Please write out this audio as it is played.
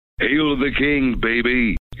Hail the king,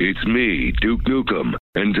 baby. It's me, Duke Nukem,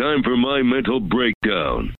 and time for my mental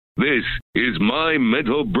breakdown. This is my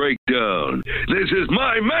mental breakdown. This is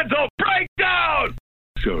my mental breakdown!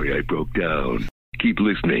 Sorry I broke down. Keep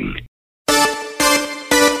listening.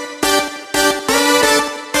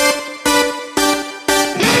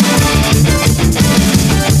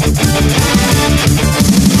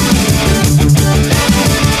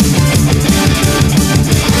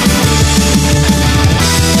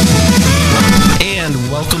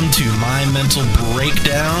 Welcome to My Mental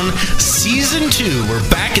Breakdown, Season 2. We're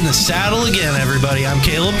back in the saddle again, everybody. I'm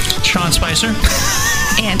Caleb. Sean Spicer.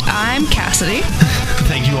 And I'm Cassidy.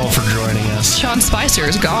 Thank you all for joining us. Sean Spicer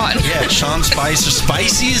is gone. Yeah, Sean Spicer.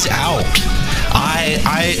 Spicy is out.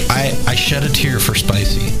 I shed a tear for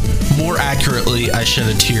Spicy. More accurately, I shed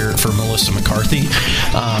a tear for Melissa McCarthy.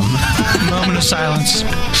 Moment of silence.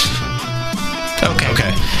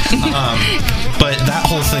 Okay. But that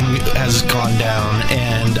whole thing has gone down,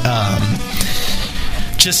 and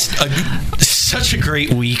just such a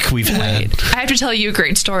great week we've had. I have to tell you a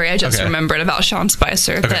great story. I just remembered about Sean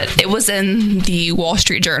Spicer that it was in the Wall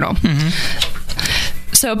Street Journal.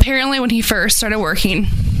 Mm-hmm. So apparently when he first started working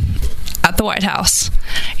at the White House,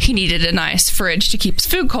 he needed a nice fridge to keep his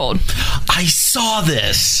food cold. I saw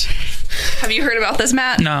this. Have you heard about this,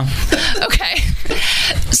 Matt? No. Okay.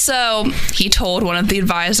 So he told one of the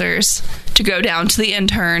advisors to go down to the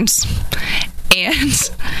interns and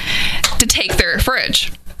to take their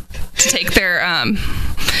fridge, to take their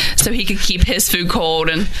so he could keep his food cold,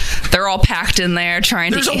 and they're all packed in there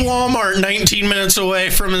trying There's to a Walmart 19 minutes away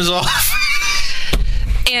from his office.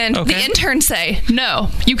 And the interns say, no,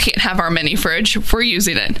 you can't have our mini fridge. We're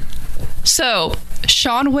using it. So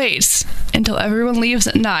Sean waits until everyone leaves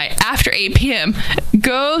at night after 8 p.m.,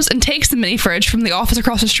 goes and takes the mini fridge from the office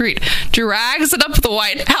across the street, drags it up the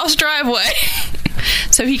White House driveway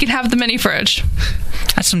so he can have the mini fridge.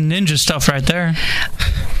 That's some ninja stuff right there.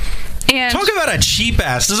 And talk about a cheap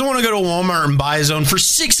ass. Doesn't want to go to Walmart and buy his own for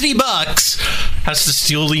 $60. Has to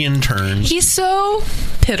steal the interns. He's so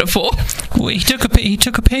pitiful. Well, he took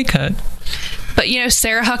a pay cut. But you know,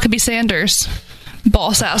 Sarah Huckabee Sanders,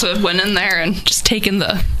 boss ass, would have went in there and just taken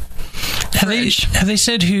the fridge. Have they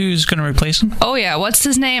said who's going to replace him? Oh yeah, what's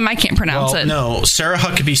his name? I can't pronounce it. No, Sarah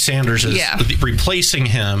Huckabee Sanders is replacing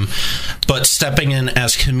him, but stepping in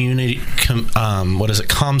as comms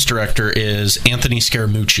director is Anthony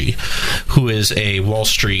Scaramucci, who is a Wall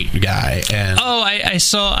Street guy. And I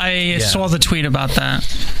saw the tweet about that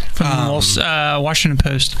from the Washington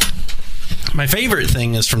Post. My favorite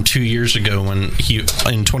thing is from 2 years ago when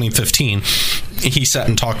in 2015, he sat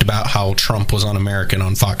and talked about how Trump was un-American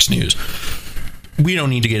on Fox News. We don't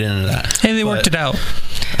need to get into that. Hey, they worked it out.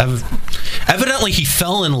 Evidently, he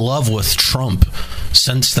fell in love with Trump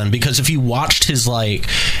since then, because if you watched his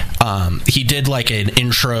he did an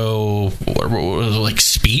intro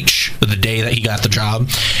speech the day that he got the job,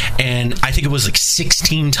 and I think it was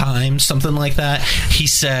 16 times, something like that. He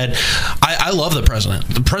said, I love the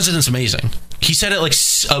president. The president's amazing. He said it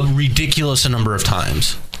a ridiculous number of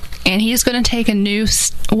times. And he's going to take a new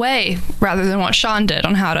way rather than what Sean did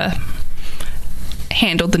on how to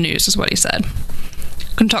handle the news, is what he said.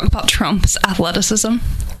 Going to talk about Trump's athleticism.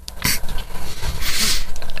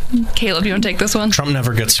 Caleb, you want to take this one? Trump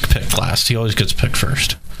never gets picked last. He always gets picked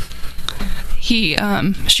first. He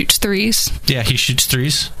shoots threes. Yeah, he shoots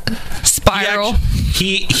threes. Spiral.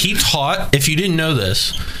 He taught, if you didn't know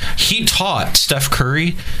this, he taught Steph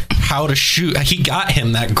Curry how to shoot. He got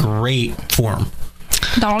him that great form.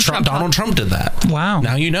 Donald Trump did that. Wow.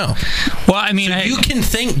 Now you know. Well, I mean, you can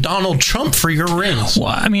thank Donald Trump for your rings. Well,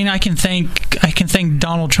 I mean, I can thank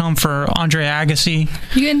Donald Trump for Andre Agassi.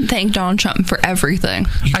 You can thank Donald Trump for everything.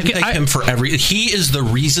 You can thank him for everything. He is the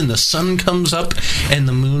reason the sun comes up and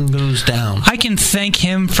the moon goes down. I can thank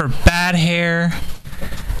him for bad hair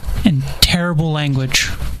and terrible language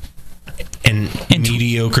and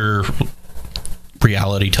mediocre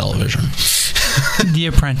reality television. The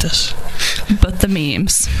Apprentice. But the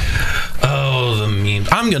memes. Oh, the memes.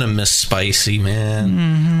 I'm going to miss Spicy, man.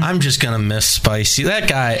 Mm-hmm. I'm just going to miss Spicy. That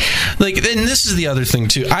guy, and this is the other thing,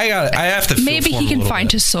 too. I have to feel maybe he can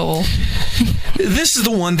find his soul. This is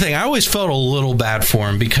the one thing. I always felt a little bad for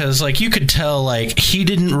him because, you could tell, he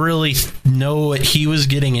didn't really know what he was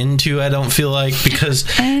getting into, I don't feel like, because,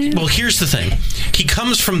 well, here's the thing. He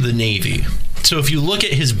comes from the Navy. So if you look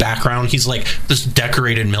at his background, he's this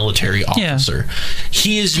decorated military officer. Yeah.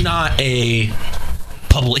 He is not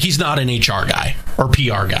he's not an HR guy or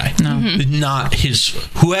PR guy. No. Mm-hmm. Not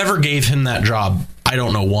whoever gave him that job. I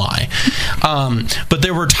don't know why. But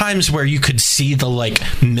there were times where you could see the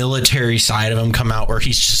military side of him come out, where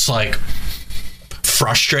he's just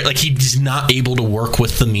frustrated. Like, he's not able to work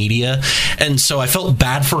with the media. And so I felt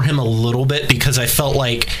bad for him a little bit because I felt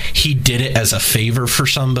like he did it as a favor for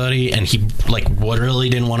somebody, and he like really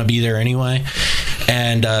didn't want to be there anyway.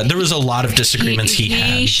 And there was a lot of disagreements he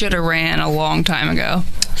had. He should have ran a long time ago.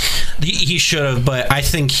 He should have, but I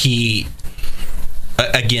think he...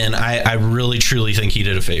 Again, I really, truly think he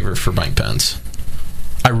did a favor for Mike Pence.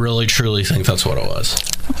 I really, truly think that's what it was.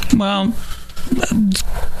 Well,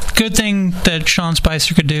 good thing that Sean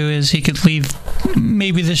Spicer could do is he could leave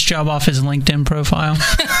maybe this job off his LinkedIn profile.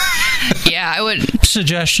 Yeah, I would.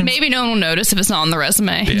 Suggestion. Maybe no one will notice if it's not on the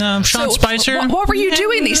resume. Yeah. No, Sean Spicer. What were you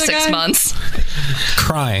doing these 6 months?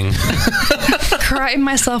 Crying. Crying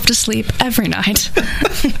myself to sleep every night.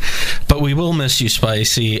 But we will miss you,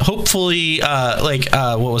 Spicy. Hopefully,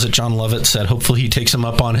 what was it John Lovett said? Hopefully he takes him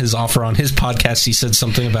up on his offer on his podcast. He said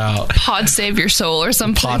something about Pod Save Your Soul or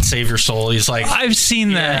something. Pod Save Your Soul. He's like, I've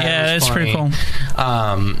seen that. Yeah, that's pretty cool.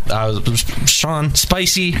 Sean,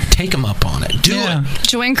 Spicy, take him up on it. Do it.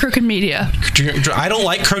 Join Crooked Media. I don't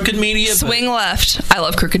like Crooked Media. Swing left. I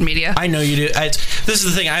love Crooked Media. I know you do. This is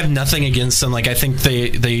the thing. I have nothing against them. Like, I think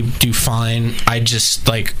they do fine. I just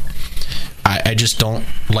like... I just don't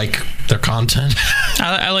like their content.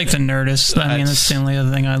 I like the Nerdist. I mean, that's the only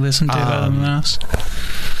other thing I listen to other than this.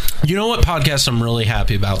 You know what podcast I'm really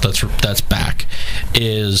happy about that's back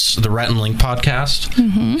is the Rhett and Link podcast.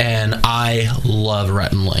 Mm-hmm. And I love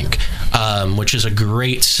Rhett and Link, which is a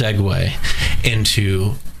great segue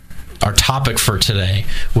into our topic for today,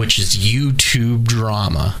 which is YouTube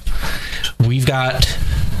drama. We've got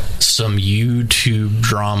some YouTube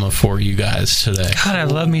drama for you guys today. God, I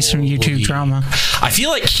love me some YouTube drama. I feel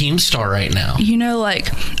like Keemstar right now. You know,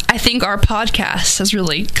 like, I think our podcast has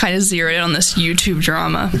really kind of zeroed in on this YouTube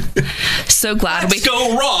drama. So glad Let's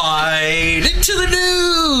go right into the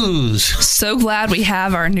news. So glad we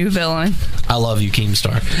have our new villain. I love you,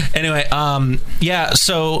 Keemstar. Anyway,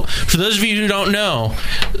 so for those of you who don't know,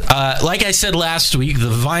 like I said last week, the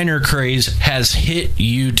Viner craze has hit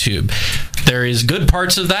YouTube. There is good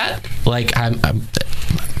parts of that. Like, I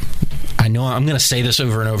know I'm going to say this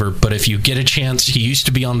over and over, but if you get a chance, he used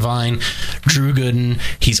to be on Vine, Drew Gooden.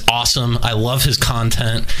 He's awesome. I love his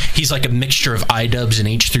content. He's like a mixture of iDubbbz and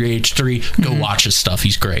H3H3. Go watch his stuff.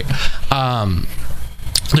 He's great.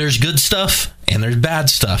 There's good stuff and there's bad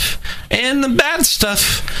stuff. And the bad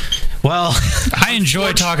stuff, well... I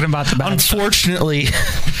enjoy talking about the bad stuff. Unfortunately...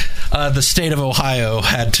 the state of Ohio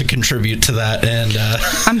had to contribute to that, and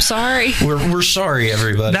I'm sorry. We're sorry,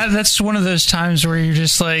 everybody. That's one of those times where you're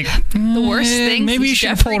just like, the worst thing. Maybe you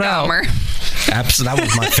should have pulled out. Absolutely, that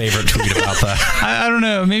was my favorite tweet about that. I don't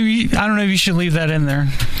know. I don't know if you should leave that in there.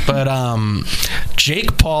 But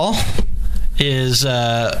Jake Paul is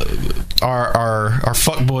our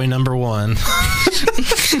fuckboy number one.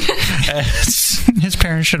 His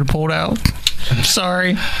parents should have pulled out.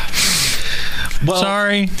 Sorry. Well,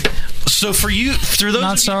 sorry. So for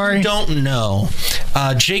those of you who don't know,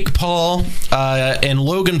 Jake Paul and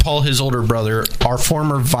Logan Paul, his older brother, are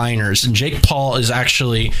former Viners. And Jake Paul was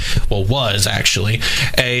actually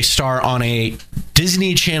a star on a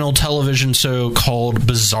Disney Channel television show called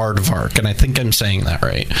Bizaardvark. And I think I'm saying that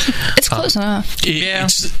right. It's close enough. Yeah.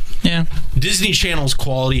 Disney Channel's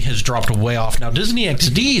quality has dropped way off. Now, Disney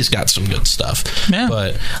XD's got some good stuff. Yeah.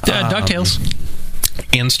 But DuckTales.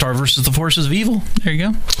 And Star vs. the Forces of Evil. There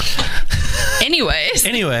you go. Anyway,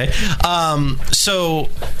 so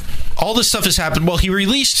all this stuff has happened. Well, he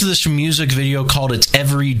released this music video called It's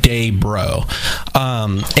Everyday Bro.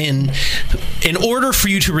 And in order for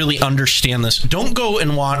you to really understand this, don't go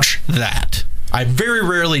and watch that. I very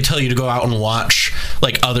rarely tell you to go out and watch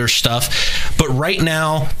like other stuff. But right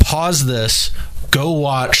now, pause this. Go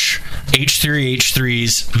watch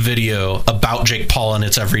H3H3's video about Jake Paul and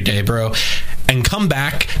It's Everyday Bro, and come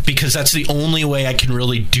back, because that's the only way I can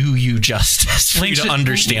really do you justice for you to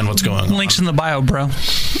understand what's going on. Links in the bio, bro.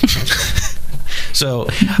 So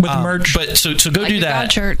with merch. But so go do that. God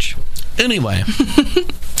church. Anyway,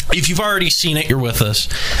 if you've already seen it, you're with us.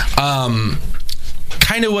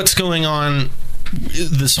 Kind of what's going on.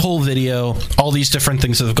 This whole video, all these different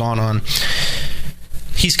things that have gone on.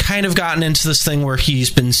 He's kind of gotten into this thing where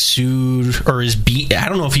he's been sued or is beat. I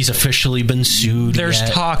don't know if he's officially been sued. There's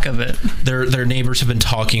yet. Talk of it. Their neighbors have been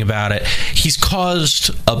talking about it. He's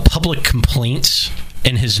caused a public complaints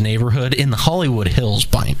in his neighborhood in the Hollywood Hills,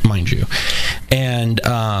 mind you, and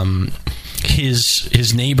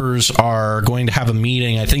his neighbors are going to have a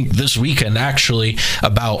meeting, I think this weekend actually,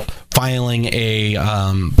 about filing a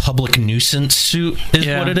public nuisance suit is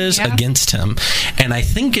what it is against him. And I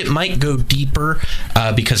think it might go deeper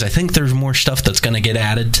because I think there's more stuff that's going to get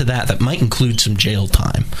added to that might include some jail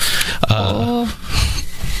time. And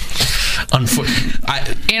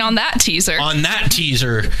on that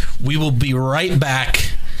teaser, we will be right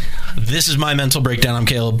back. This is My Mental Breakdown. I'm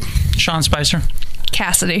Caleb. Sean Spicer.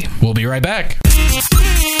 Cassidy. We'll be right back.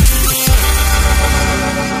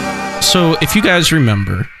 So, if you guys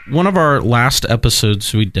remember, one of our last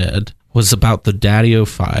episodes we did was about the Daddy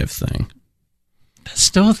 05 thing. That's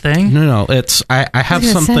still a thing? No, it's I have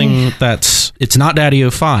something it's not Daddy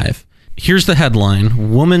 05. Here's the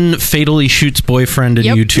headline: Woman fatally shoots boyfriend in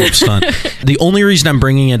YouTube stunt. The only reason I'm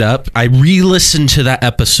bringing it up, I re-listened to that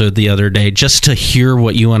episode the other day just to hear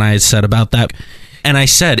what you and I had said about that. And I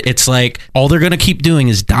said, it's like, all they're going to keep doing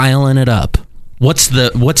is dialing it up. What's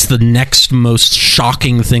the next most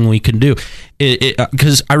shocking thing we can do?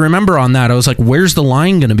 Because I remember on that, I was like, where's the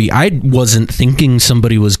line going to be? I wasn't thinking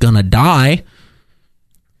somebody was going to die.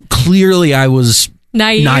 Clearly, I was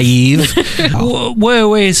naive.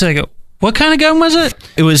 Wait a second. What kind of gun was it?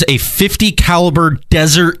 It was a .50 caliber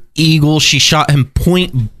Desert Eagle. She shot him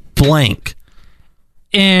point blank.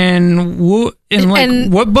 And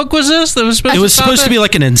what book was this? That was supposed to be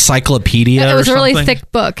like an encyclopedia. It was a really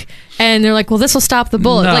thick book, and they're like, "Well, this will stop the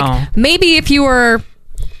bullet." No. Like maybe if you were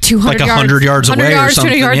 200 yards away,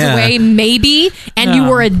 200 yards away, maybe, and you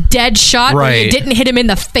were a dead shot, where you didn't hit him in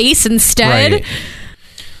the face instead. Right.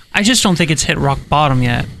 I just don't think it's hit rock bottom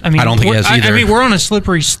yet. I don't think it has either. I mean, we're on a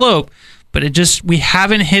slippery slope, but we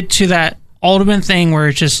haven't hit to that ultimate thing where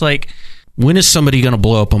it's just like, when is somebody going to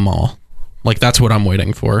blow up a mall? Like, that's what I'm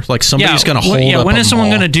waiting for. Like, somebody's going to hold up when a is someone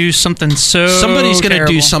mall. going to do something so Somebody's going to do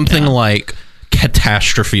terrible? something like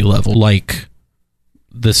catastrophe level, like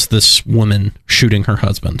this woman shooting her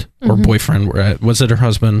husband or boyfriend. Was it her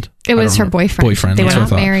husband? It was her boyfriend. They were not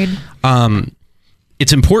married.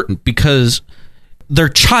 It's important because their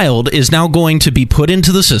child is now going to be put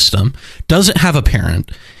into the system, doesn't have a parent,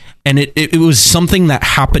 and it was something that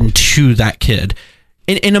happened to that kid.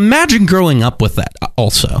 And imagine growing up with that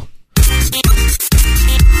also.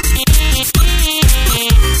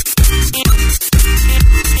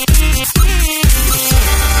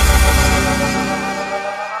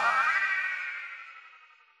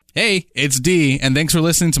 Hey, it's D, and thanks for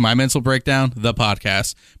listening to My Mental Breakdown, the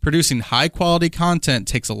podcast. Producing high-quality content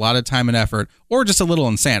takes a lot of time and effort, or just a little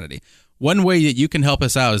insanity. One way that you can help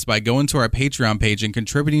us out is by going to our Patreon page and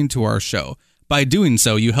contributing to our show. By doing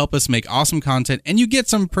so, you help us make awesome content, and you get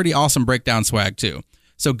some pretty awesome breakdown swag, too.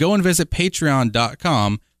 So go and visit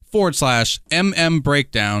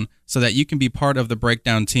patreon.com/MMBreakdown so that you can be part of the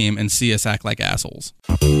Breakdown team and see us act like assholes.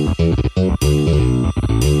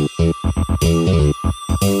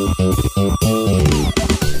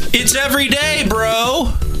 It's every day,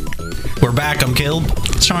 bro. We're back. I'm Caleb.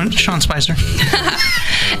 Sean Spicer.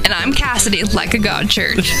 And I'm Cassidy, like a God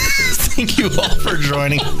church. Thank you all for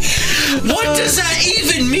joining. What does that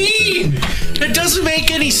even mean? It doesn't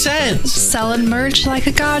make any sense. Selling merch like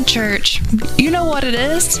a God church. You know what it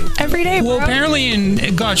is. Every day, bro. Well, apparently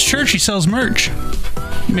in God's church, he sells merch.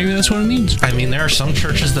 Maybe that's what it means. I mean, there are some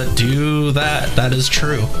churches that do that. That is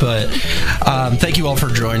true. But thank you all for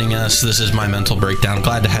joining us. This is My Mental Breakdown.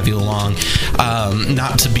 Glad to have you along.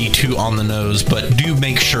 Not to be too on the nose, but do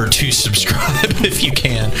make sure to subscribe if you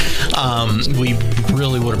can. We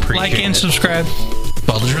really would appreciate it. Like and subscribe.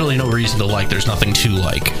 Well, there's really no reason to like. There's nothing to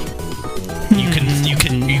like. You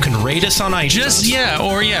can rate us on iTunes.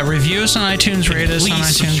 Review us on iTunes, rate us on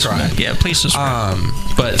iTunes. Subscribe. Yeah, please subscribe.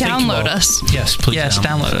 But download us. Yes, please. Yes,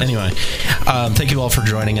 download us. Anyway, thank you all for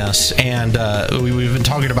joining us, and we've been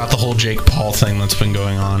talking about the whole Jake Paul thing that's been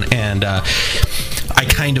going on, and I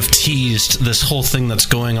kind of teased this whole thing that's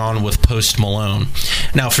going on with Post Malone.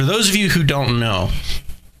 Now, for those of you who don't know.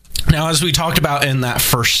 Now, as we talked about in that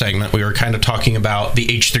first segment, we were kind of talking about the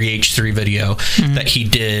H3H3 video that he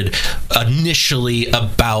did initially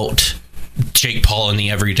about Jake Paul in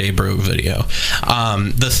the Everyday Bro video.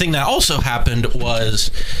 The thing that also happened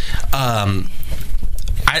was, I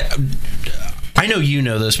know you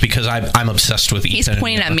know this because I'm obsessed with Ethan. He's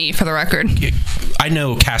pointing at me for the record. I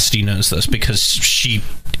know Cassidy knows this because she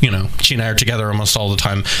and I are together almost all the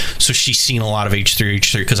time, so she's seen a lot of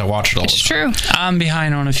H3H3 because I watch it all the time. It's true. I'm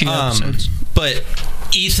behind on a few episodes. But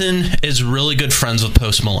Ethan is really good friends with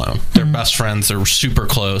Post Malone. They're best friends. They're super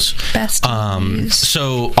close. Best.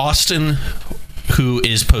 So Austin, who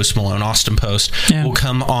is Post Malone, Austin Post, will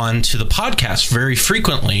come on to the podcast very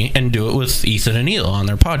frequently and do it with Ethan and Hila on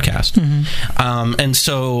their podcast. And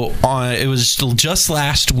so it was just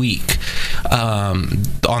last week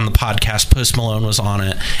on the podcast, Post Malone was on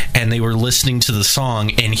it, and they were listening to the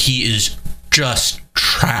song, and he is just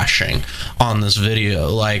trashing on this video,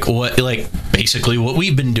 basically what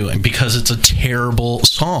we've been doing, because it's a terrible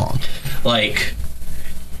song.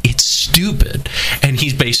 It's stupid, and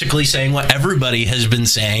he's basically saying what everybody has been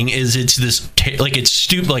saying is it's this it's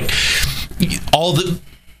stupid,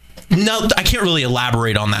 no, I can't really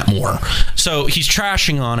elaborate on that more. So he's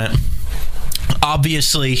trashing on it.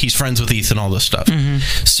 Obviously, he's friends with Ethan, all this stuff.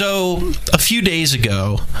 So a few days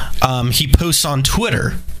ago, he posts on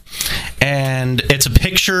Twitter, and it's a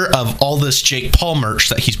picture of all this Jake Paul merch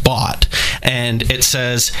that he's bought, and it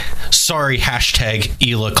says, "Sorry,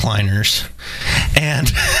 #Hila Kleiners,"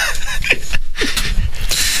 and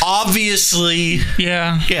obviously,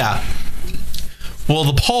 yeah. Well,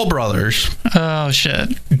 the Paul brothers, oh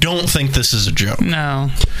shit, don't think this is a joke.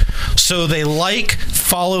 No, so they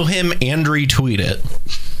follow him, and retweet it.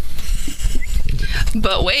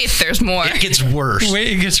 But wait, there's more. It gets worse. Wait,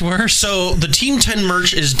 it gets worse. So the Team 10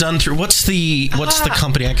 merch is done through what's the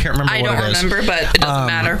company? I can't remember. I don't remember, but it doesn't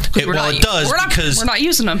matter. It does because we're not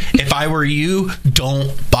using them. If I were you,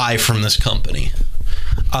 don't buy from this company.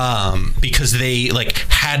 Because they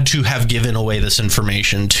had to have given away this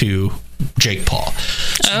information to Jake Paul.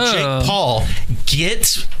 So Jake Paul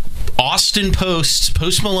gets Austin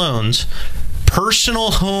Post Malone's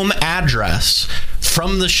personal home address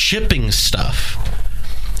from the shipping stuff,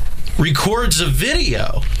 records a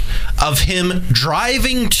video of him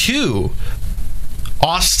driving to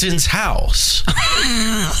Austin's house,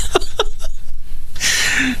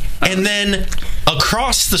 and then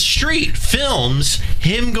across the street films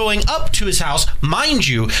him going up to his house. Mind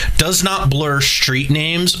you, does not blur street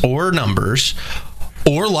names or numbers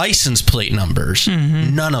or license plate numbers.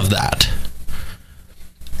 None of that.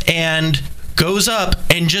 And goes up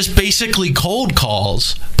and just basically cold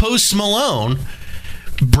calls Post Malone,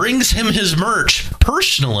 brings him his merch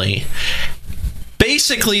personally,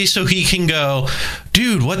 basically so he can go,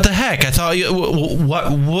 dude, what the heck? I thought you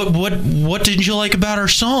what didn't you like about our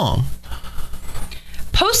song?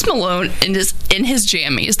 Post Malone in his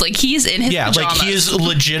jammies, he's in his pajamas. He is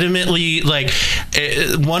legitimately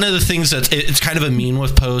one of the things that it's kind of a meme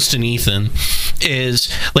with Post and Ethan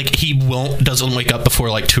is he doesn't wake up before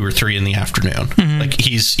 2 or 3 in the afternoon.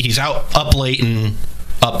 He's up late and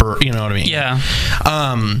upper, you know what I mean? Yeah.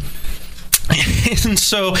 And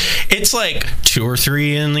so it's 2 or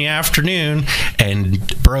 3 in the afternoon,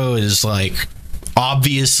 and bro is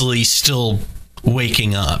obviously still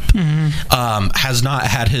waking up. Has not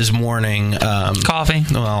had his morning coffee.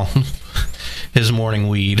 Well, his morning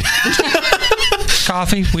weed.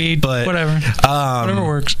 Coffee, weed, but whatever. Whatever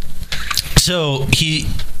works. So he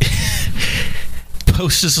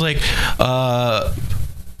posts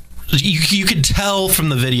you could tell from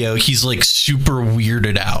the video he's super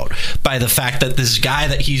weirded out by the fact that this guy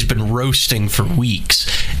that he's been roasting for weeks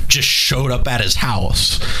just showed up at his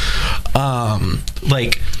house.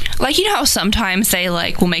 You know how sometimes they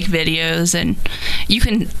will make videos and you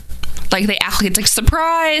can they act like it's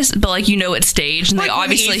surprise, but it's staged, and they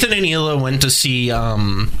obviously. Ethan and Hila went to see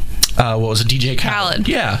what was it, DJ Khaled?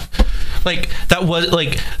 Yeah. That was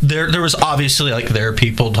there was obviously their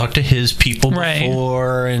people talk to his people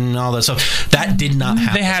before and all that stuff. That did not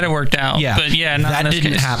happen. They had it worked out. Yeah, but that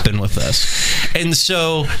didn't happen with this. And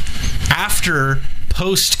so after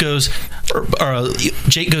Post goes,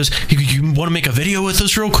 Jake goes, you want to make a video with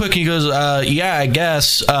us real quick? And he goes, yeah, I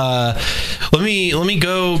guess. Let me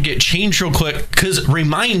go get changed real quick, because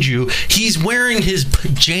remind you, he's wearing his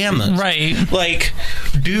pajamas. Right.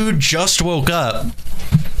 Dude just woke up.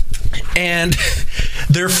 And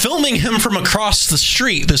they're filming him from across the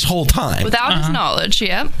street this whole time. Without his knowledge,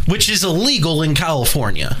 yeah. Which is illegal in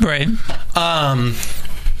California. Right.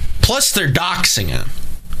 Plus, they're doxing him.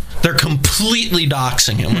 They're completely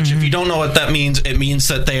doxing him, which if you don't know what that means, it means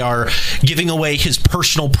that they are giving away his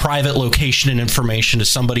personal private location and information to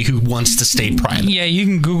somebody who wants to stay private. Yeah, you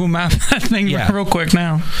can Google map that thing real quick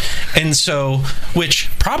now. And so,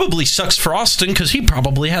 which probably sucks for Austin, because he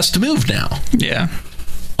probably has to move now. Yeah.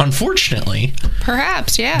 Unfortunately.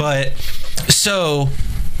 Perhaps, yeah. But, so,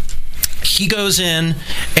 he goes in,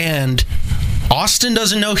 and Austin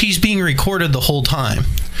doesn't know he's being recorded the whole time.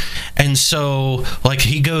 And so,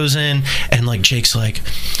 he goes in, and, Jake's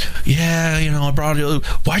yeah, I brought it.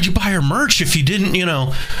 Why'd you buy our merch if you didn't,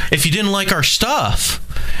 if you didn't like our stuff?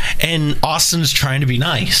 And Austin's trying to be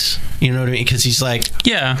nice. You know what I mean? Because he's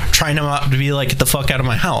Yeah. trying to be like, get the fuck out of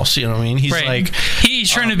my house. You know what I mean? He's like, he's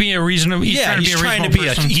trying to be a reasonable. He's trying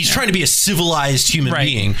to be a civilized human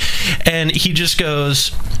being, and he just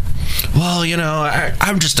goes, well, you know,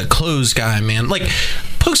 I'm just a clothes guy, man. Like,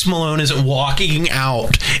 Post Malone isn't walking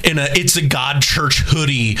out in a It's a God Church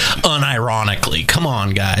hoodie unironically. Come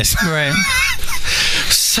on, guys. Right.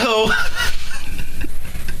 So,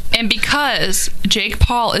 and because Jake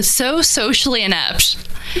Paul is so socially inept,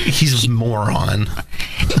 he's a moron.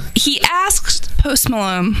 He asked Post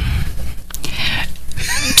Malone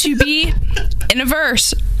to be in a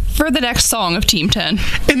verse for the next song of Team 10.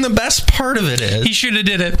 And the best part of it is, he should have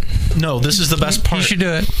did it. No, this is the best part. He should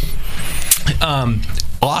do it.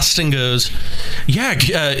 Austin goes, yeah,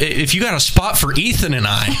 if you got a spot for Ethan and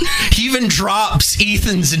I. He even drops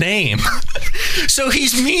Ethan's name. So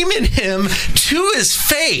he's memeing him to his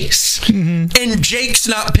face, and Jake's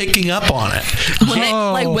not picking up on it.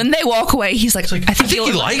 When they walk away, he's like, I think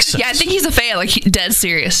he likes us. Yeah, I think he's a fan, like, dead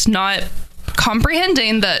serious, not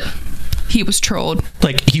comprehending that he was trolled.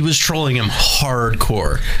 Like, he was trolling him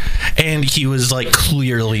hardcore, and he was like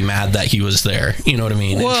clearly mad that he was there, you know what I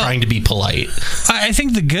mean, and trying to be polite. I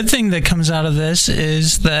think the good thing that comes out of this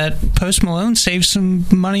is that Post Malone saved some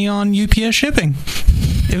money on UPS shipping.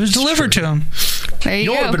 It was delivered to him. There you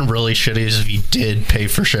go. What would have been really shitty is if he did pay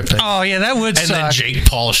for shipping. Oh yeah, that would suck. And then Jake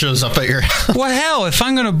Paul shows up at your house. Well, hell, if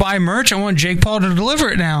I'm going to buy merch, I want Jake Paul to deliver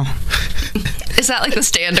it now. Is that like the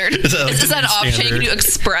standard? Is that an option? You can do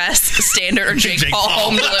express, standard, or Jake Paul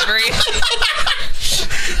home delivery?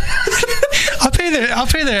 I'll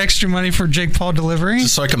pay the extra money for Jake Paul delivery.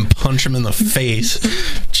 Just so I can punch him in the face.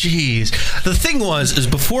 Jeez. The thing is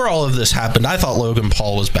before all of this happened, I thought Logan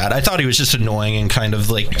Paul was bad. I thought he was just annoying and kind of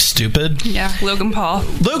like stupid. Yeah, Logan Paul.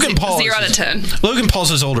 0 out of 10. Logan Paul's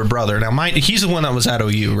his older brother. Now, he's the one that was at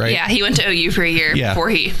OU, right? Yeah, he went to OU for a year before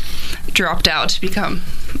he dropped out to become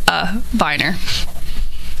a Viner.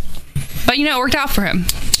 But, you know, it worked out for him.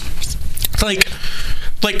 Like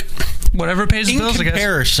whatever pays the bills, I guess. In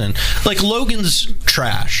comparison, like, Logan's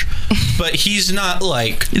trash, but he's not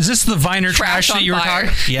like... Is this the Viner trash that you were talking?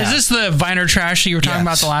 Yeah. Is this the Viner trash that you were talking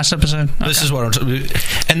about the last episode? Okay. This is what I'm talking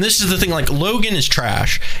about. And this is the thing, like, Logan is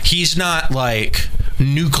trash. He's not like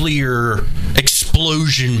nuclear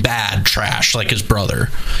explosion bad trash like his brother.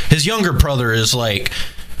 His younger brother is like...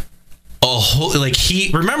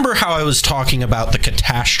 remember how I was talking about the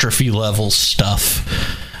catastrophe level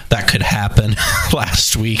stuff that could happen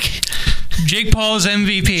last week? Jake Paul is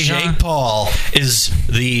MVP. Jake Paul is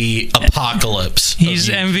the apocalypse. He's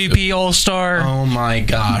MVP All-Star. Oh my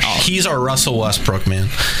gosh, he's our Russell Westbrook, man.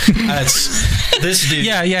 That's this dude.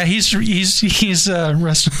 Yeah. He's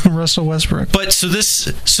Russell Westbrook. But so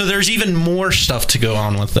there's even more stuff to go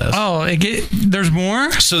on with this. Oh, there's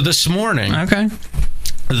more. So this morning, okay,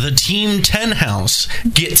 the Team 10 house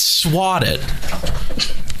gets swatted.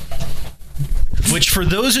 Which, for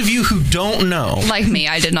those of you who don't know, like me,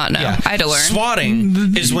 I did not know. Yeah, I had to learn.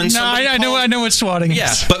 Swatting is when somebody I know what swatting is.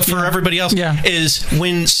 Yeah, but for everybody else, is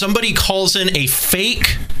when somebody calls in a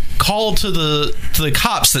fake call to the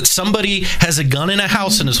cops that somebody has a gun in a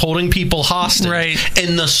house and is holding people hostage. Right.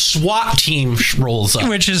 And the SWAT team rolls up,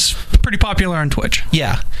 which is pretty popular on Twitch.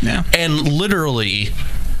 Yeah. And literally,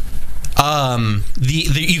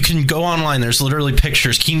 you can go online. There's literally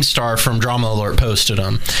pictures. Keemstar from Drama Alert posted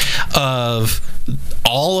them of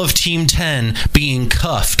all of Team 10 being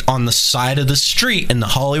cuffed on the side of the street in the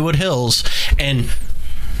Hollywood Hills, and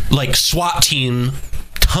like SWAT team,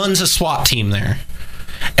 tons of SWAT team there.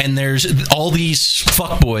 And there's all these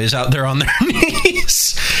fuckboys out there on their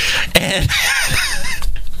knees, and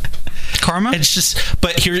karma. It's just,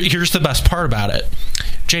 but here's the best part about it.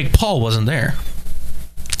 Jake Paul wasn't there.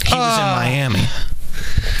 He was in Miami.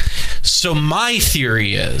 So my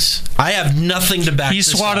theory is, I have nothing to back. He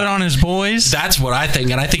swatted on his boys. That's what I think,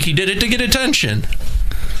 and I think he did it to get attention.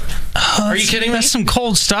 Are you kidding me? That's some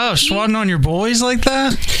cold stuff. Swatting on your boys like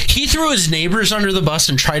that? He threw his neighbors under the bus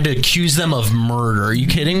and tried to accuse them of murder. Are you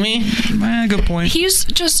kidding me? Good point. He's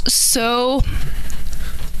just so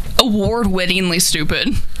award-winningly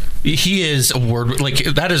stupid. He is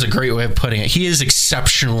that is a great way of putting it. He is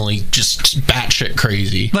exceptionally just batshit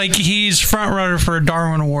crazy. Like, he's front runner for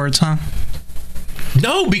Darwin Awards, huh?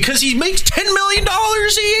 No, because he makes $10 million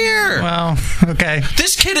a year. Wow. Okay.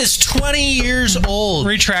 This kid is 20 years old.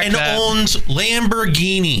 Retract that. Owns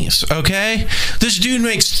Lamborghinis. Okay, this dude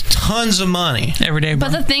makes tons of money every day.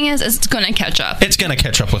 Bro. But the thing is, it's going to catch up. It's going to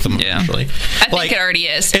catch up with him. Actually, I think it already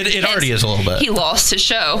is. It already is a little bit. He lost his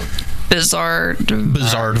show.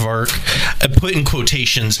 Bizardvark. I put in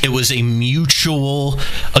quotations, it was a mutual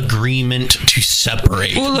agreement to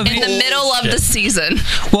separate. In the middle of the season.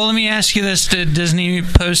 Well, let me ask you this. Did Disney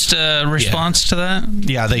post a response to that?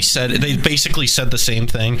 Yeah, they basically said the same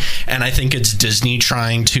thing, and I think it's Disney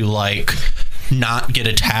trying to, like, not get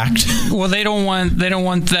attacked. Well, they don't want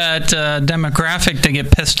that demographic to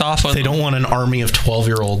get pissed off with They don't want an army of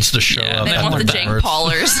 12-year-olds to show up. They want the Jake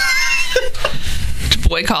Paulers to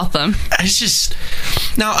boycott them. It's just...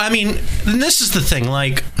 Now, I mean, this is the thing,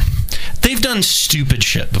 like... They've done stupid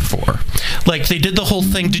shit before. Like, they did the whole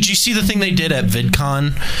thing. Did you see the thing they did at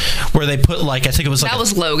VidCon? Where they put, like, I think it was like... That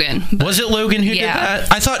was Logan. Was it Logan who did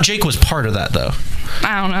that? I thought Jake was part of that, though.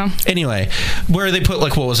 I don't know. Anyway, where they put,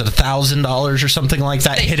 like, what was it, $1,000 or something like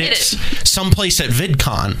that? They hit it someplace at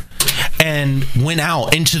VidCon and went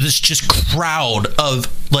out into this just crowd of,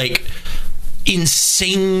 like,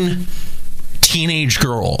 insane teenage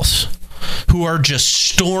girls who are just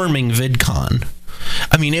storming VidCon.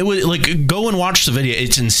 I mean, it was like, go and watch the video.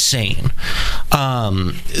 It's insane.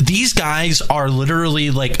 These guys are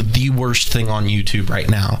literally like the worst thing on YouTube right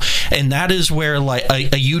now, and that is where like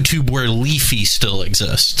a YouTube where Leafy still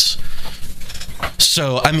exists.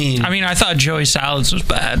 So I mean, I thought Joey Salads was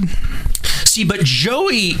bad. See, but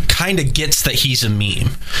Joey kind of gets that he's a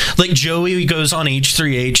meme. Like, Joey goes on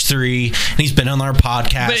H3H3, and he's been on our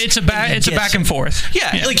podcast. But it's a back and forth.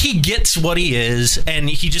 Yeah, like, he gets what he is, and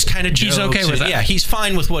he just kind of jokes. He's okay with that. Yeah, he's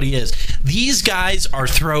fine with what he is. These guys are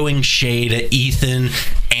throwing shade at Ethan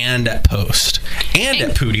and at Post and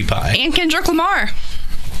at PewDiePie. And Kendrick Lamar.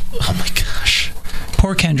 Oh, my gosh.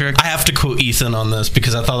 Poor Kendrick. I have to quote Ethan on this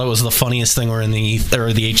because I thought that was the funniest thing. Where in the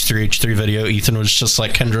H3H3 video, Ethan was just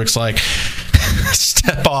like, Kendrick's like,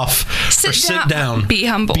 step off or sit down. Be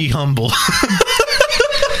humble. Be humble.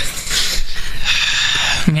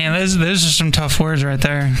 Man, those are some tough words right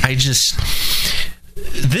there.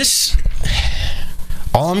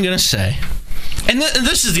 All I'm going to say, and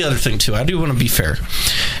this is the other thing too, I do want to be fair,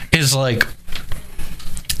 is like,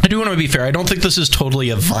 I don't think this is totally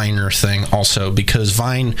a Viner thing also, because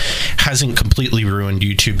Vine hasn't completely ruined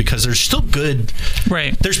YouTube, because there's still good...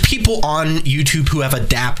 Right. There's people on YouTube who have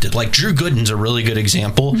adapted. Like, Drew Gooden's a really good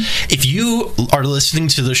example. If you are listening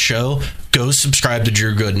to the show, go subscribe to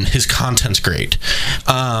Drew Gooden. His content's great.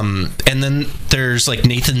 And then there's, like,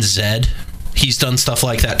 Nathan Zed. He's done stuff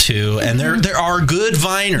like that too, and there are good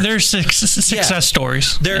Viners. There's success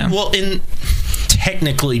stories. Well,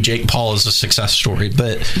 technically, Jake Paul is a success story,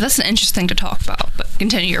 but that's an interesting to talk about. But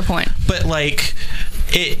continue your point. But like,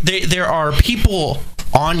 there are people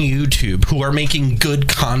on YouTube who are making good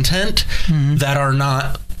content that are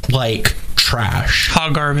not like trash,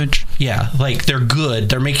 hot garbage. Yeah, like, they're good.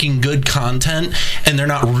 They're making good content, and they're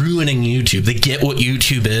not ruining YouTube. They get what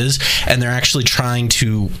YouTube is, and they're actually trying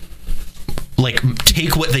to, like,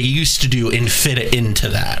 take what they used to do and fit it into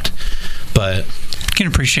that. But can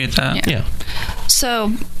appreciate that. Yeah.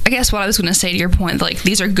 So I guess what I was going to say to your point, like,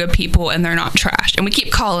 these are good people and they're not trash, and we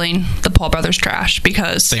keep calling the Paul brothers trash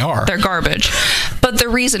because they're garbage. But the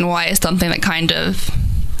reason why is something that kind of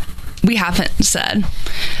we haven't said,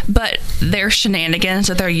 but their shenanigans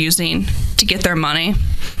that they're using to get their money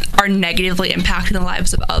are negatively impacting the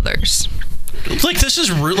lives of others. Like, this is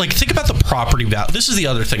like, think about the property value. This is the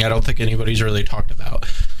other thing I don't think anybody's really talked about.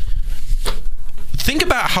 Think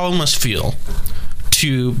about how it must feel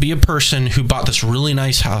to be a person who bought this really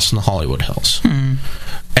nice house in the Hollywood Hills.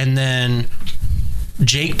 And then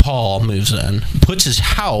Jake Paul moves in, puts his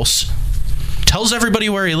house, tells everybody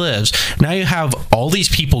where he lives. Now you have all these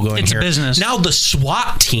people going here. It's a business. Now the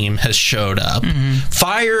SWAT team has showed up.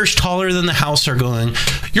 Fires taller than the house are going.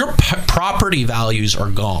 Your property values are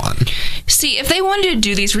gone. See, if they wanted to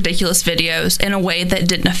do these ridiculous videos in a way that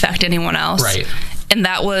didn't affect anyone else, right, and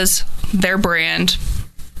that was their brand,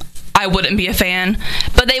 I wouldn't be a fan.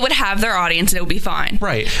 But they would have their audience and it would be fine.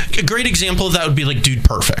 Right. A great example of that would be like Dude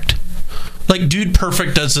Perfect. Like, Dude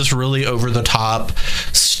Perfect does this really over-the-top,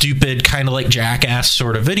 stupid, kind of like Jackass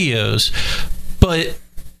sort of videos, but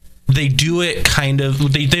they do it kind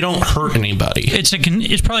of... They don't hurt anybody. It's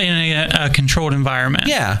probably in a controlled environment.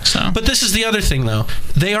 Yeah. So. But this is the other thing, though.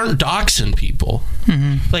 They aren't doxing people.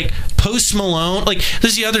 Like, Post Malone... Like,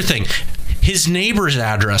 this is the other thing. His neighbors'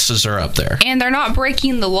 addresses are up there. And they're not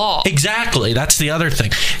breaking the law. Exactly. That's the other thing.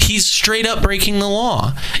 He's straight up breaking the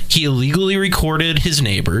law. He illegally recorded his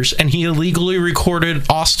neighbors, and he illegally recorded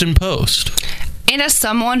Austin Post. And as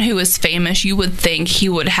someone who is famous, you would think he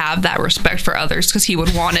would have that respect for others because he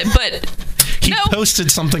would want it, but... He posted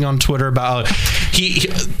something on Twitter about...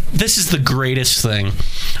 This is the greatest thing.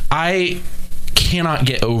 I cannot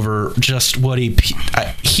get over just what he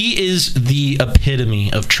is the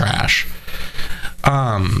epitome of trash.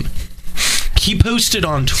 He posted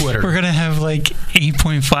on Twitter. We're gonna have like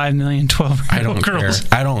 8.5 million 12-year-old girls.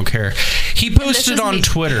 I don't care. He posted on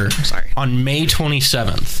Twitter on May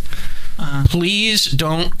 27th. Please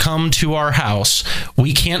don't come to our house.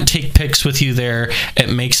 We can't take pics with you there.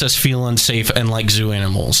 It makes us feel unsafe and like zoo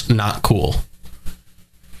animals. Not cool.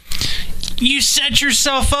 You set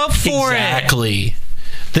yourself up for it. Exactly.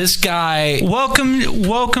 This guy.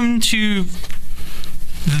 Welcome to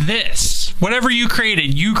this. Whatever you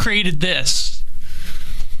created this.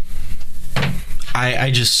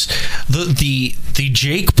 I just the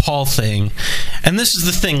Jake Paul thing, and this is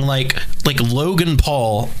the thing, like Logan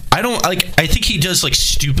Paul, I think he does like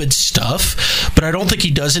stupid stuff, but I don't think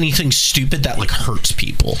he does anything stupid that like hurts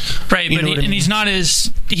people. Right, but he's not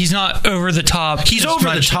over the top. He's over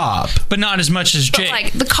the top, but not as much as Jake. But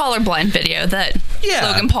like the colorblind video that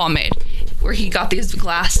Logan Paul made, where he got these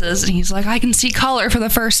glasses and he's like, I can see color for the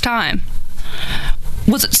first time.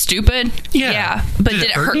 Was it stupid? Yeah. But did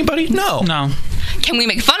it hurt anybody? No. Can we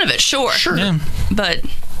make fun of it? Sure. Yeah. But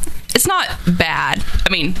it's not bad. I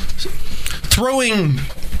mean, throwing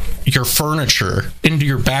your furniture into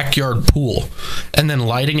your backyard pool and then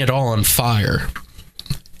lighting it all on fire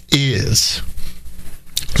is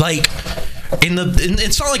like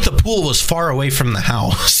it's not like the pool was far away from the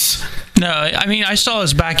house. No, I mean, I saw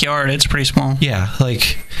his backyard. It's pretty small. Yeah,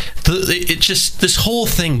 like this whole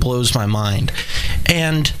thing blows my mind.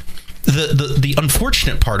 And the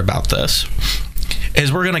unfortunate part about this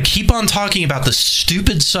is we're going to keep on talking about the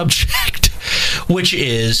stupid subject, which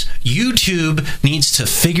is YouTube needs to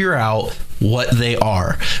figure out what they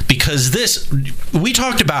are. Because we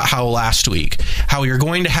talked about how last week, how you're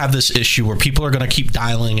going to have this issue where people are going to keep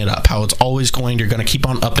dialing it up, how it's always you're going to keep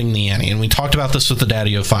on upping the ante. And we talked about this with the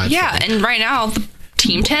Daddy 05. Yeah, and right now,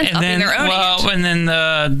 Team 10 upping their own ante. And then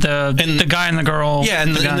the guy and the girl. Yeah,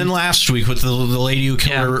 and then last week with the lady who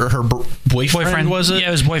killed her boyfriend, was it? Yeah,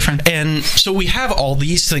 it was boyfriend. And so we have all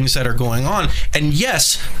these things that are going on. And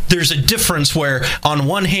yes, there's a difference where on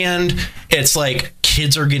one hand, it's like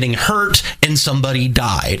kids are getting hurt and somebody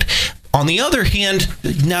died. On the other hand,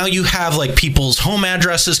 now you have like people's home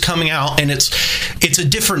addresses coming out, and it's a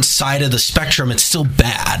different side of the spectrum. It's still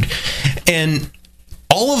bad. And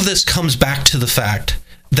all of this comes back to the fact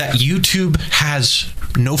that YouTube has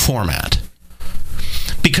no format.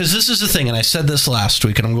 Because this is the thing, and I said this last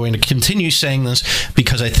week, and I'm going to continue saying this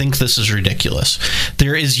because I think this is ridiculous.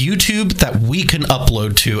 There is YouTube that we can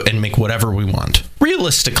upload to and make whatever we want.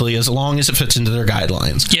 Realistically, as long as it fits into their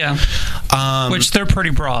guidelines. Yeah. Which they're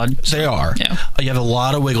pretty broad. They are. Yeah. You have a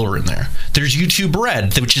lot of wiggle room there. There's YouTube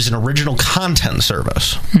Red, which is an original content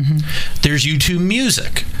service. Mm-hmm. There's YouTube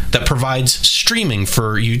Music that provides streaming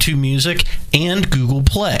for YouTube Music and Google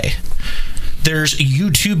Play. There's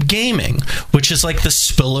YouTube Gaming, which is like the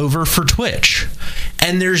spillover for Twitch.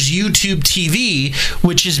 And there's YouTube TV,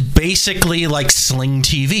 which is basically like Sling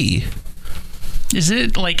TV. Is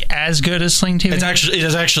it like as good as Sling TV? It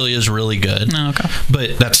actually is really good. Oh, okay.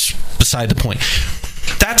 But that's beside the point.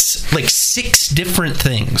 That's like 6 different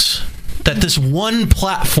things that this one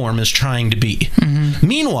platform is trying to be. Mm-hmm.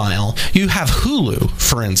 Meanwhile, you have Hulu,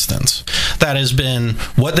 for instance, that has been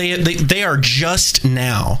what they are just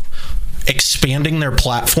now expanding their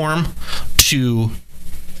platform to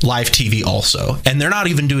live TV also. And they're not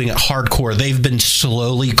even doing it hardcore. They've been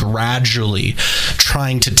slowly, gradually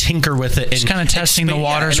trying to tinker with it. Just kind of testing the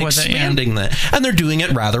waters with it. Expanding that. And they're doing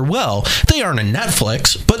it rather well. They aren't a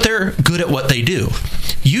Netflix, but they're good at what they do.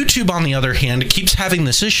 YouTube, on the other hand, keeps having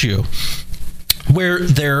this issue where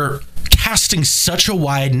they're casting such a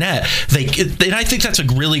wide net. And I think that's a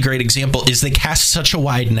really great example, is they cast such a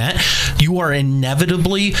wide net. You are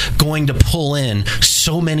inevitably going to pull in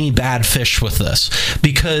so many bad fish with this,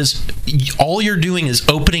 because all you're doing is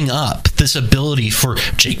opening up this ability for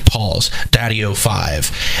Jake Paul's, Daddy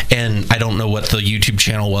 05, and I don't know what the YouTube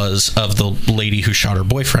channel was of the lady who shot her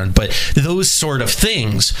boyfriend, but those sort of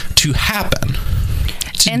things to happen.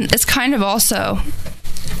 And it's kind of also,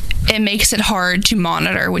 it makes it hard to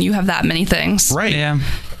monitor when you have that many things. Right. Yeah.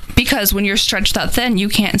 Because when you're stretched that thin, you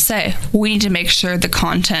can't say, we need to make sure the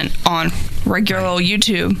content on regular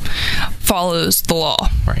YouTube follows the law.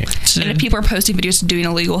 Right. And if people are posting videos doing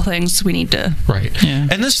illegal things, we need to. Right. Yeah.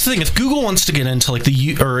 And this thing, if Google wants to get into like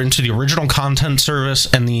into the original content service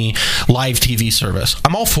and the live TV service,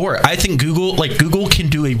 I'm all for it. I think Google can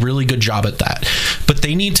do a really good job at that. But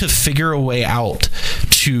they need to figure a way out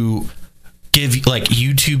to give like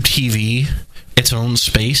YouTube TV its own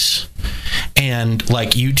space, and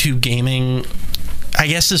like YouTube Gaming I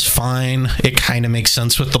guess is fine. It kind of makes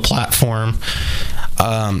sense with the platform.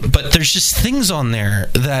 But there's just things on there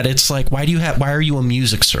that it's like, why are you a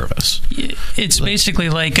music service? It's basically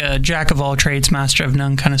like a jack of all trades, master of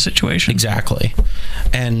none kind of situation. Exactly.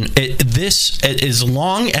 And as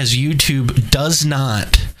long as YouTube does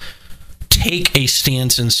not take a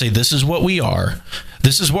stance and say, this is what we are,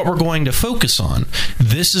 this is what we're going to focus on,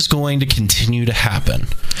 this is going to continue to happen.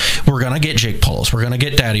 We're going to get Jake Pauls. We're going to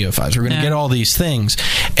get Daddy O5s. We're going to get all these things.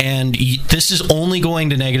 And this is only going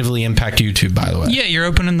to negatively impact YouTube, by the way. Yeah, you're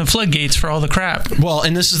opening the floodgates for all the crap. Well,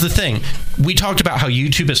 and this is the thing. We talked about how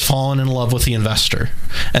YouTube has fallen in love with the investor,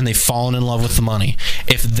 and they've fallen in love with the money.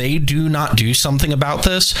 If they do not do something about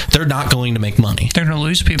this, they're not going to make money. They're going to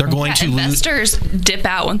lose people. They're going to lose. Investors dip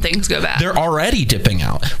out when things go bad. They're already dipping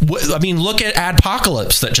out. I mean, look at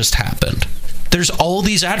Adpocalypse that just happened. There's all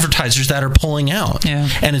these advertisers that are pulling out. Yeah.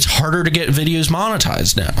 And it's harder to get videos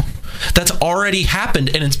monetized now. That's already happened,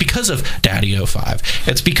 and it's because of Daddy O5.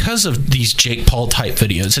 It's because of these Jake Paul type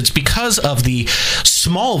videos. It's because of the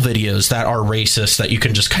small videos that are racist that you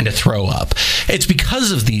can just kind of throw up. It's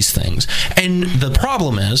because of these things. And the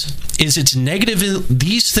problem is it's negative.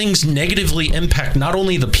 These things negatively impact not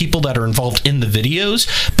only the people that are involved in the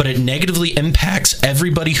videos, but it negatively impacts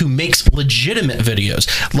everybody who makes legitimate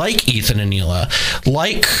videos, like Ethan and Neela,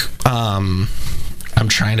 like I'm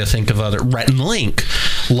trying to think of other Rhett and Link,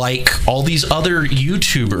 like all these other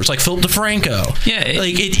YouTubers, like Philip DeFranco. Yeah,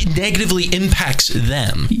 like it negatively impacts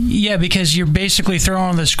them. Yeah, because you're basically throwing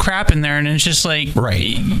all this crap in there, and it's just like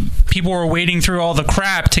people are wading through all the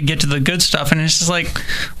crap to get to the good stuff, and it's just like,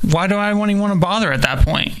 why do I want to bother at that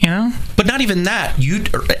point? You know. But not even that.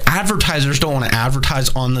 Advertisers don't want to advertise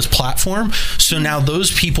on this platform, so now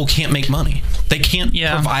those people can't make money. They can't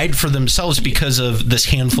provide for themselves because of this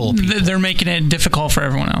handful of people. They're making it difficult for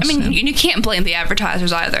everyone else. I mean, you can't blame the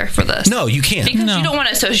advertisers either for this. No, you can't. Because you don't want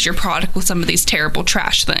to associate your product with some of these terrible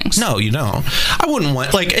trash things. No, you don't. I wouldn't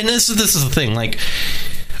want, and this is the thing,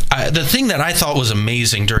 the thing that I thought was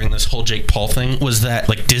amazing during this whole Jake Paul thing was that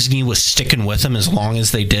Disney was sticking with him as long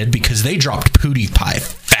as they did, because they dropped Pootie Pie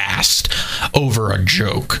fast over a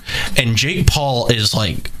joke, and Jake Paul is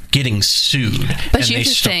getting sued, but and they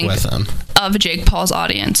stuck with him. Of Jake Paul's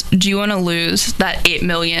audience, do you want to lose that 8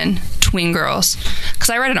 million tween girls? Because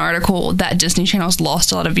I read an article that Disney Channel's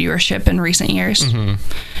lost a lot of viewership in recent years.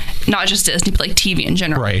 Mm-hmm. Not just Disney, but TV in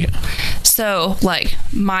general. Right. So,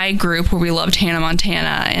 my group where we loved Hannah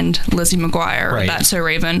Montana and Lizzie McGuire, or That's So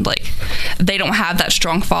Raven, they don't have that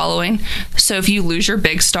strong following. So if you lose your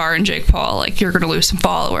big star in Jake Paul, you're going to lose some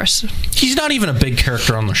followers. He's not even a big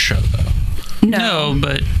character on the show, though. No,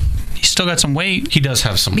 but he's still got some weight. He does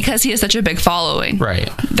have some. Because he has such a big following. Right.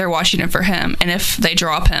 They're watching it for him. And if they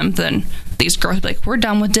drop him, then these girls will be like, we're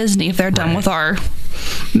done with Disney if they're done with our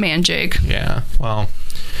man Jake. Yeah, well,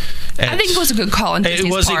 I think it was a good call on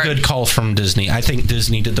Disney's part. It was a good call from Disney. I think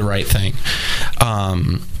Disney did the right thing.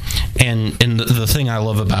 And the thing I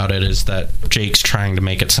love about it is that Jake's trying to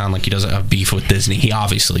make it sound like he doesn't have beef with Disney. He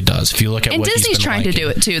obviously does. If you look at what Disney's trying to do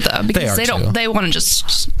it too, though, because they want to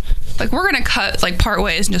just we're going to cut part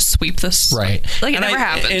ways and just sweep this. Right. It never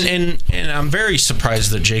happened. And I'm very surprised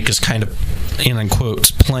that Jake is kind of, in quotes,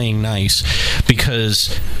 playing nice,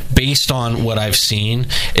 because based on what I've seen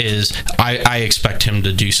is I expect him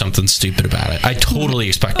to do something stupid about it. I totally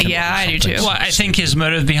expect him to do I do too. Well, I think his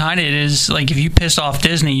motive behind it is if you piss off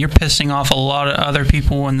Disney, you're pissing off a lot of other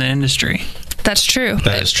people in the industry. That's true.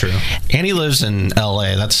 That is true. And he lives in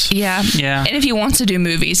LA. That's yeah. And if he wants to do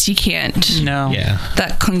movies, he can't. No. Yeah.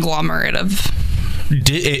 That conglomerate of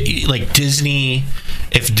Disney.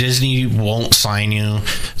 If Disney won't sign you,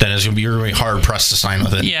 then you're going to be hard pressed to sign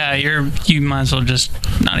with it. Yeah, you might as well just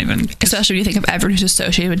not even. Especially when you think of everyone who's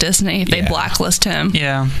associated with Disney, if they blacklist him.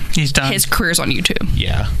 Yeah, he's done. His career's on YouTube.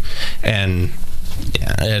 Yeah, and.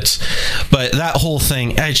 Yeah, but that whole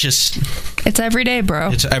thing, it's every day,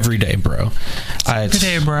 bro. It's every day, bro. It's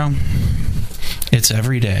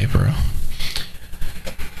every day, bro.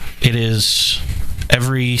 It is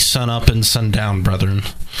every sun up and sun down, brethren.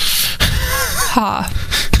 Ha.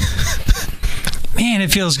 Man,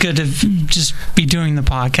 it feels good to just be doing the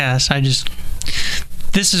podcast.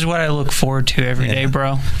 This is what I look forward to every day,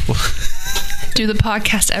 bro. Do the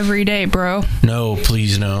podcast every day, bro. No,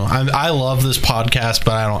 please no. I love this podcast,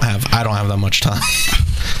 but I don't have that much time.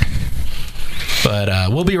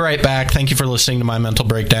 But we'll be right back. Thank you for listening to My Mental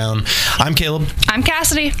Breakdown. I'm Caleb. I'm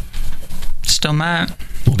Cassidy. Still Matt.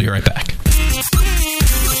 We'll be right back.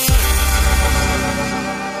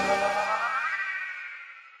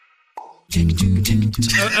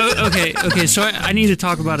 Okay. So I need to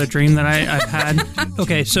talk about a dream that I've had.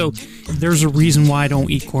 Okay, so there's a reason why I don't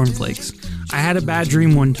eat cornflakes. I had a bad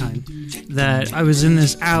dream one time that I was in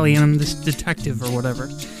this alley and I'm this detective or whatever,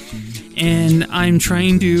 and I'm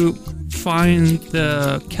trying to find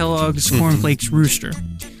the Kellogg's Cornflakes rooster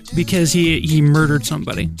because he murdered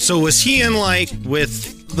somebody. So was he in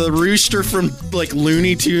with the rooster from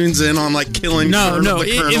Looney Tunes in on killing? No,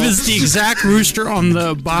 it was the exact rooster on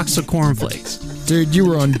the box of cornflakes. Dude, you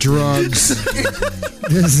were on drugs.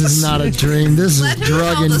 This is not a dream. This is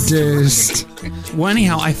drug-induced. Well,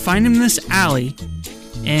 anyhow, I find him in this alley,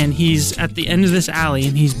 and he's at the end of this alley,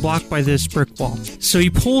 and he's blocked by this brick wall. So he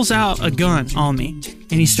pulls out a gun on me,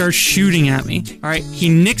 and he starts shooting at me. All right, he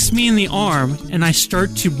nicks me in the arm, and I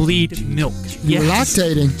start to bleed milk. You were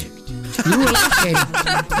lactating. No,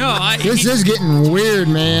 this is getting weird,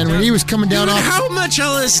 man. When he was coming down off... How much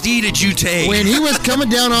LSD did you take? When he was coming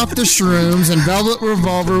down off the shrooms and Velvet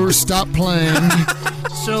Revolver stopped playing.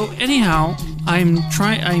 So, anyhow, I'm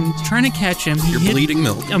trying to catch him. You're bleeding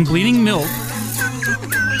milk. I'm bleeding milk.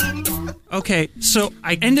 Okay, so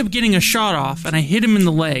I end up getting a shot off, and I hit him in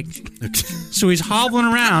the leg. So he's hobbling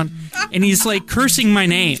around, and he's cursing my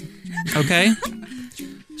name. Okay?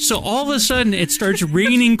 So all of a sudden, it starts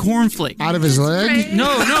raining cornflakes. Out of his leg? No.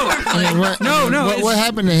 What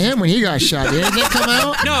happened to him when he got shot? Did anything come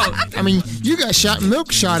out? No. I mean, you got shot and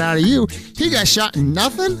milk shot out of you. He got shot and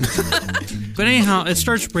nothing? But anyhow, it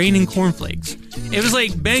starts raining cornflakes. It was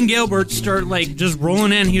like Ben Gilbert started just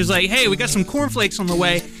rolling in. He was like, hey, we got some cornflakes on the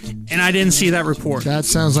way. And I didn't see that report. That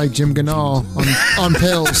sounds like Jim Ganal on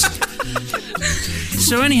pills.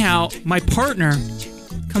 So anyhow, my partner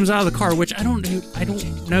comes out of the car, which I don't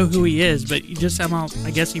know who he is, but he just somehow,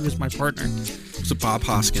 I guess he was my partner. It's Bob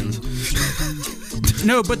Hoskins.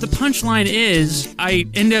 No, but the punchline is, I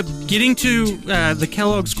end up getting to the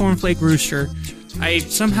Kellogg's Cornflake Rooster. I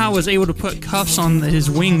somehow was able to put cuffs on his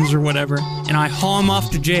wings or whatever, and I haul him off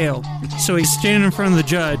to jail. So he's standing in front of the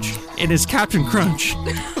judge, and it's Captain Crunch.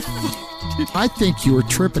 I think you were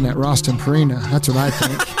tripping at Roston Purina. That's what I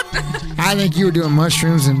think. I think you were doing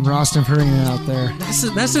mushrooms in Roston Purina out there.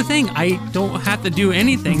 That's the thing. I don't have to do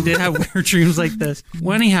anything to have weird dreams like this.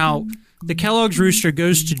 Well, anyhow, the Kellogg's Rooster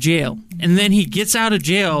goes to jail, and then he gets out of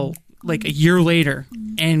jail a year later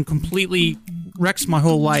and completely wrecks my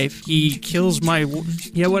whole life. He kills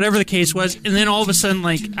whatever the case was, and then all of a sudden,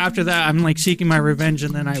 after that, I'm seeking my revenge,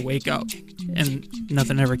 and then I wake up, and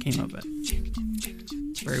nothing ever came of it.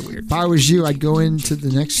 Very weird. If I was you, I'd go into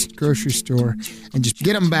the next grocery store and just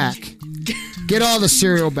get them back. Get all the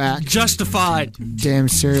cereal back. Justified. Damn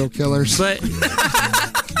serial killers. But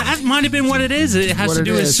that might have been what it is. It has to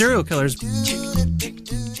do with serial killers.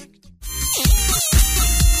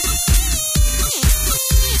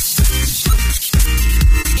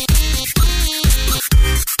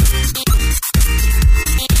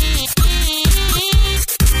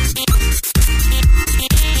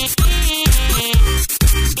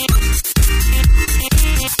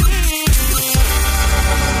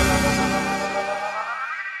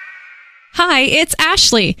 Hi, it's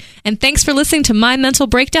Ashley, and thanks for listening to My Mental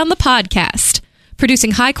Breakdown, the podcast.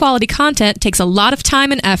 Producing high-quality content takes a lot of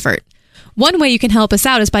time and effort. One way you can help us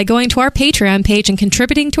out is by going to our Patreon page and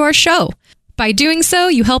contributing to our show. By doing so,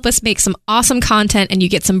 you help us make some awesome content, and you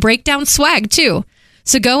get some breakdown swag, too.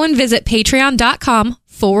 So go and visit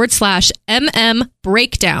patreon.com/MM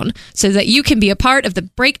Breakdown so that you can be a part of the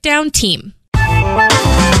Breakdown team.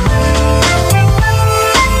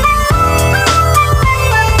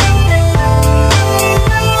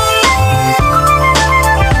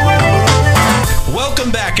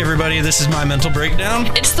 Welcome back, everybody. This is My Mental Breakdown.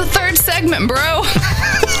 It's the third segment, bro.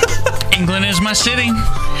 England is my city.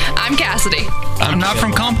 I'm Cassidy. I'm not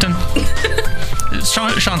from Compton.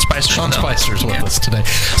 Sean Spicer. Sean Spicer's with us today.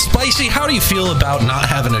 Spicy, how do you feel about not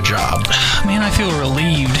having a job? Man, I feel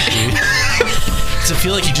relieved. Does it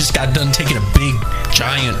feel like you just got done taking a big,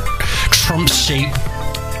 giant, Trump-shaped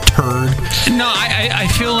turd? No, I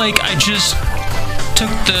feel like I just took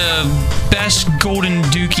the best golden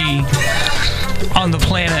dookie on the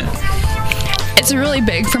planet. It's really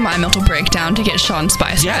big for My Mental Breakdown to get Sean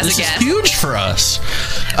Spicer as a guest. This is huge for us.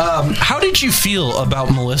 How did you feel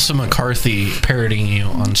about Melissa McCarthy parodying you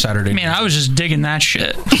on Saturday? Man, I was just digging that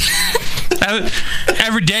shit.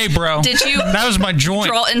 Every day, bro. Did you? That was my joint.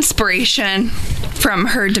 Draw inspiration from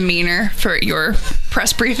her demeanor for your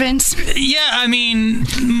press briefings? Yeah, I mean,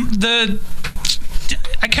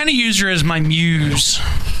 I kind of use her as my muse.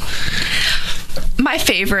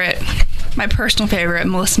 My personal favorite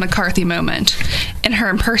Melissa McCarthy moment in her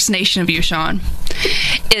impersonation of you, Sean,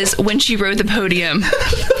 is when she rode the podium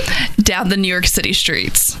down the New York City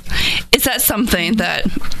streets. Is that something that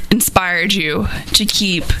inspired you to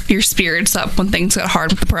keep your spirits up when things got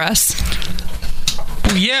hard with the press?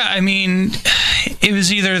 Yeah, I mean, it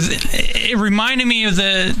was either. It reminded me of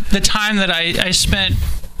the time that I spent,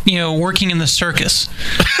 working in the circus.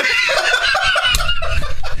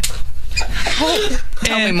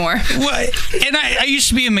 Tell me more. And I used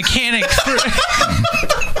to be a mechanic.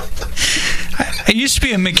 I used to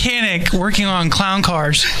be a mechanic working on clown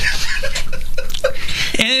cars.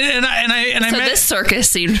 And I met this circus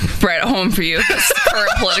seemed right at home for you. This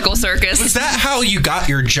current political circus. Is that how you got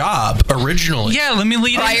your job originally? Yeah, let me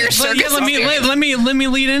lead. Let me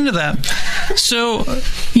lead into that. So,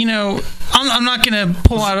 I'm not going to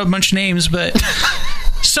pull out a bunch of names, but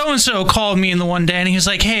so and so called me in the one day, and he was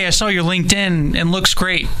like, "Hey, I saw your LinkedIn and looks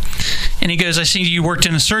great." And he goes, "I see you worked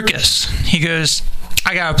in a circus." He goes,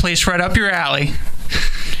 "I got a place right up your alley."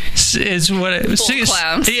 It's what full of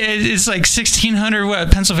clowns. It's like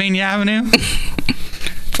 1600 Pennsylvania Avenue.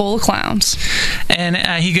 Full of clowns. And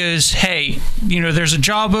he goes, "Hey, there's a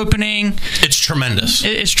job opening. It's tremendous.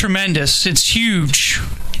 It's tremendous. It's huge.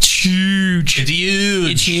 It's huge. It's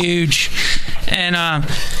huge. It's huge." And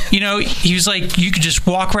he was like, "You could just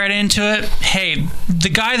walk right into it. Hey, the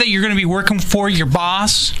guy that you're going to be working for, your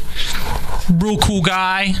boss, real cool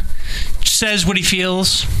guy, says what he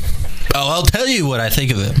feels." Oh, I'll tell you what I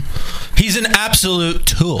think of him. He's an absolute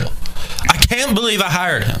tool. I can't believe I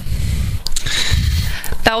hired him.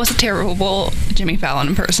 That was a terrible Jimmy Fallon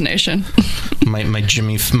impersonation. My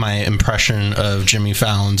impression of Jimmy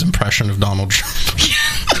Fallon's impression of Donald Trump.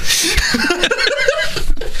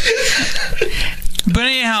 But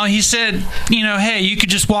anyhow, he said, "Hey, you could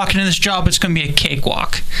just walk into this job. It's going to be a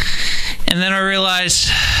cakewalk." And then I realized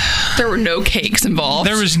there were no cakes involved.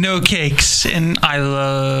 There was no cakes, and I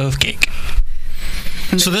love cake.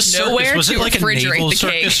 So this circus, was it like a naval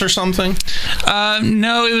circus or something?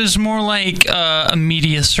 No, it was more like a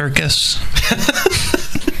media circus.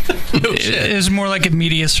 No shit. It was more like a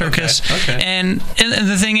media circus. Okay. And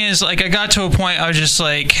the thing is, like, I got to a point I was just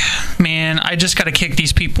like, man, I just got to kick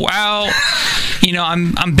these people out.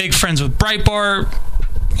 I'm big friends with Breitbart.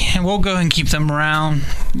 Yeah, we'll go ahead and keep them around.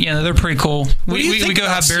 Yeah, they're pretty cool. We go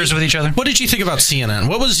have beers with each other. What did you think about CNN?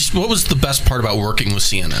 What was the best part about working with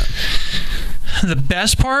CNN? The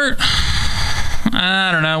best part? I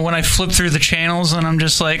don't know. When I flip through the channels and I'm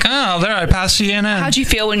just like, oh, there, I passed CNN. How'd you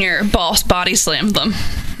feel when your boss body slammed them?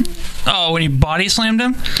 Oh, when you body slammed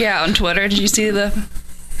him? Yeah, on Twitter. Did you see the...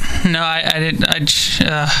 No, I didn't.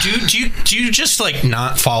 Do you just like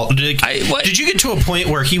not follow? Did you get to a point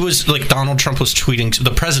where he was like Donald Trump was tweeting, the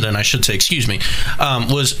president, I should say, excuse me,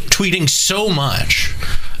 was tweeting so much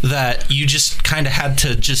that you just kind of had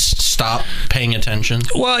to just stop paying attention?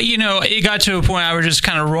 Well, it got to a point I was just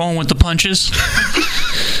kind of rolling with the punches.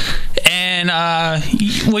 And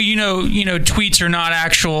tweets are not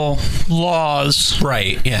actual laws,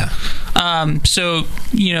 right? Yeah. So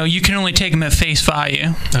you can only take them at face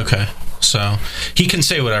value. Okay. So he can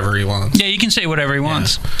say whatever he wants. Yeah, you can say whatever he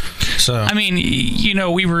wants. So I mean,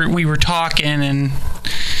 we were talking, and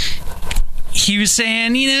he was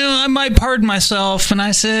saying, I might pardon myself, and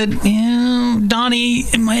I said, Donnie,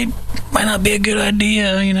 it might not be a good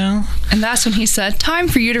idea, And that's when he said, "Time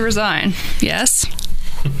for you to resign." Yes.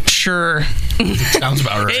 Sure. Sounds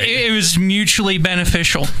about right. It was mutually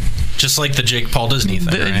beneficial. Just like the Jake Paul Disney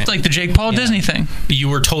thing, right? Like the Jake Paul Disney thing. You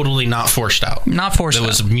were totally not forced out. Not forced out. It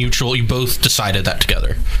was mutual. You both decided that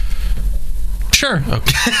together. Sure.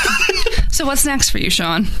 Okay. So what's next for you,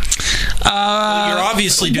 Sean? You're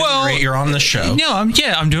obviously doing great. You're on the show. No,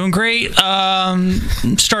 I'm doing great.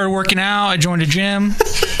 Started working out. I joined a gym.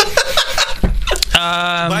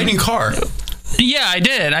 Buy a new car. Yeah, I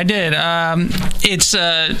did. It's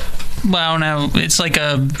I don't know. It's like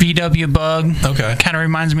a VW Bug. Okay. Kind of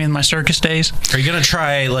reminds me of my circus days. Are you gonna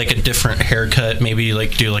try like a different haircut? Maybe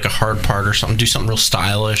like do like a hard part or something. Do something real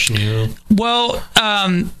stylish, new. Well,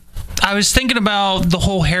 I was thinking about the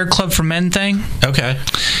whole hair club for men thing. Okay.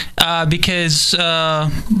 Because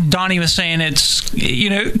Donnie was saying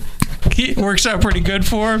it works out pretty good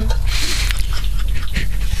for him.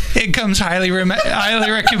 It comes highly recommended.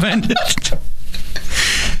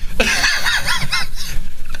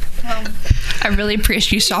 I really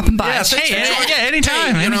appreciate you stopping by. Yeah,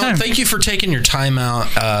 anytime. Hey, thank you for taking your time out.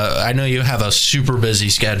 I know you have a super busy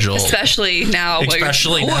schedule, especially now. You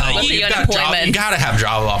got to have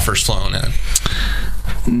job offers flowing in.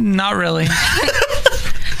 Not really.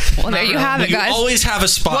 Well, there you have it, guys. You always have a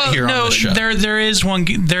spot here on the show. There is one.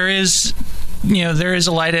 There is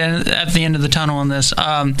a light at the end of the tunnel on this.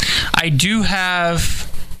 I do have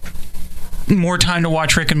more time to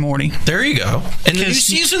watch Rick and Morty. There you go. And the new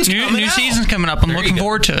season's coming out. Season's coming up. I'm looking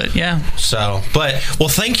forward to it. Yeah. So, well,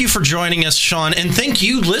 thank you for joining us, Sean, and thank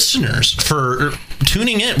you, listeners, for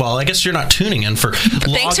tuning in. Well, I guess you're not tuning in for.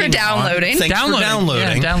 Thanks for downloading. Thanks for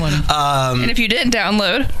downloading. Yeah, downloading. And if you didn't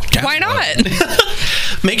download, why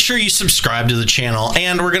not? Make sure you subscribe to the channel,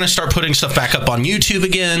 and we're going to start putting stuff back up on YouTube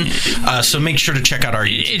again. So make sure to check out our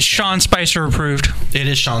YouTube. It's Sean Spicer approved. It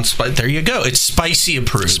is Sean Spicer. There you go. It's spicy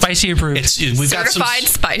approved. Spicy approved. We've certified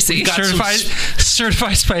spicy.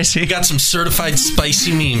 Certified spicy. We got some certified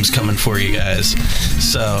spicy memes coming for you guys.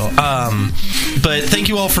 So, but thank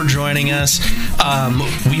you all for joining us.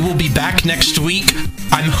 We will be back next week.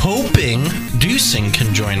 I'm hoping Deucing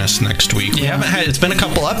can join us next week. We haven't had. It's been a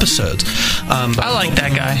couple episodes. But I like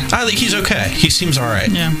that guy. I think he's okay. He seems all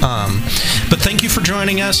right. Yeah. But thank you for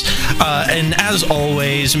joining us. And as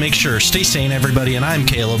always, make sure stay sane, everybody. And I'm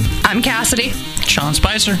Caleb. I'm Cassidy. Sean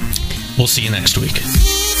Spicer. We'll see you next week.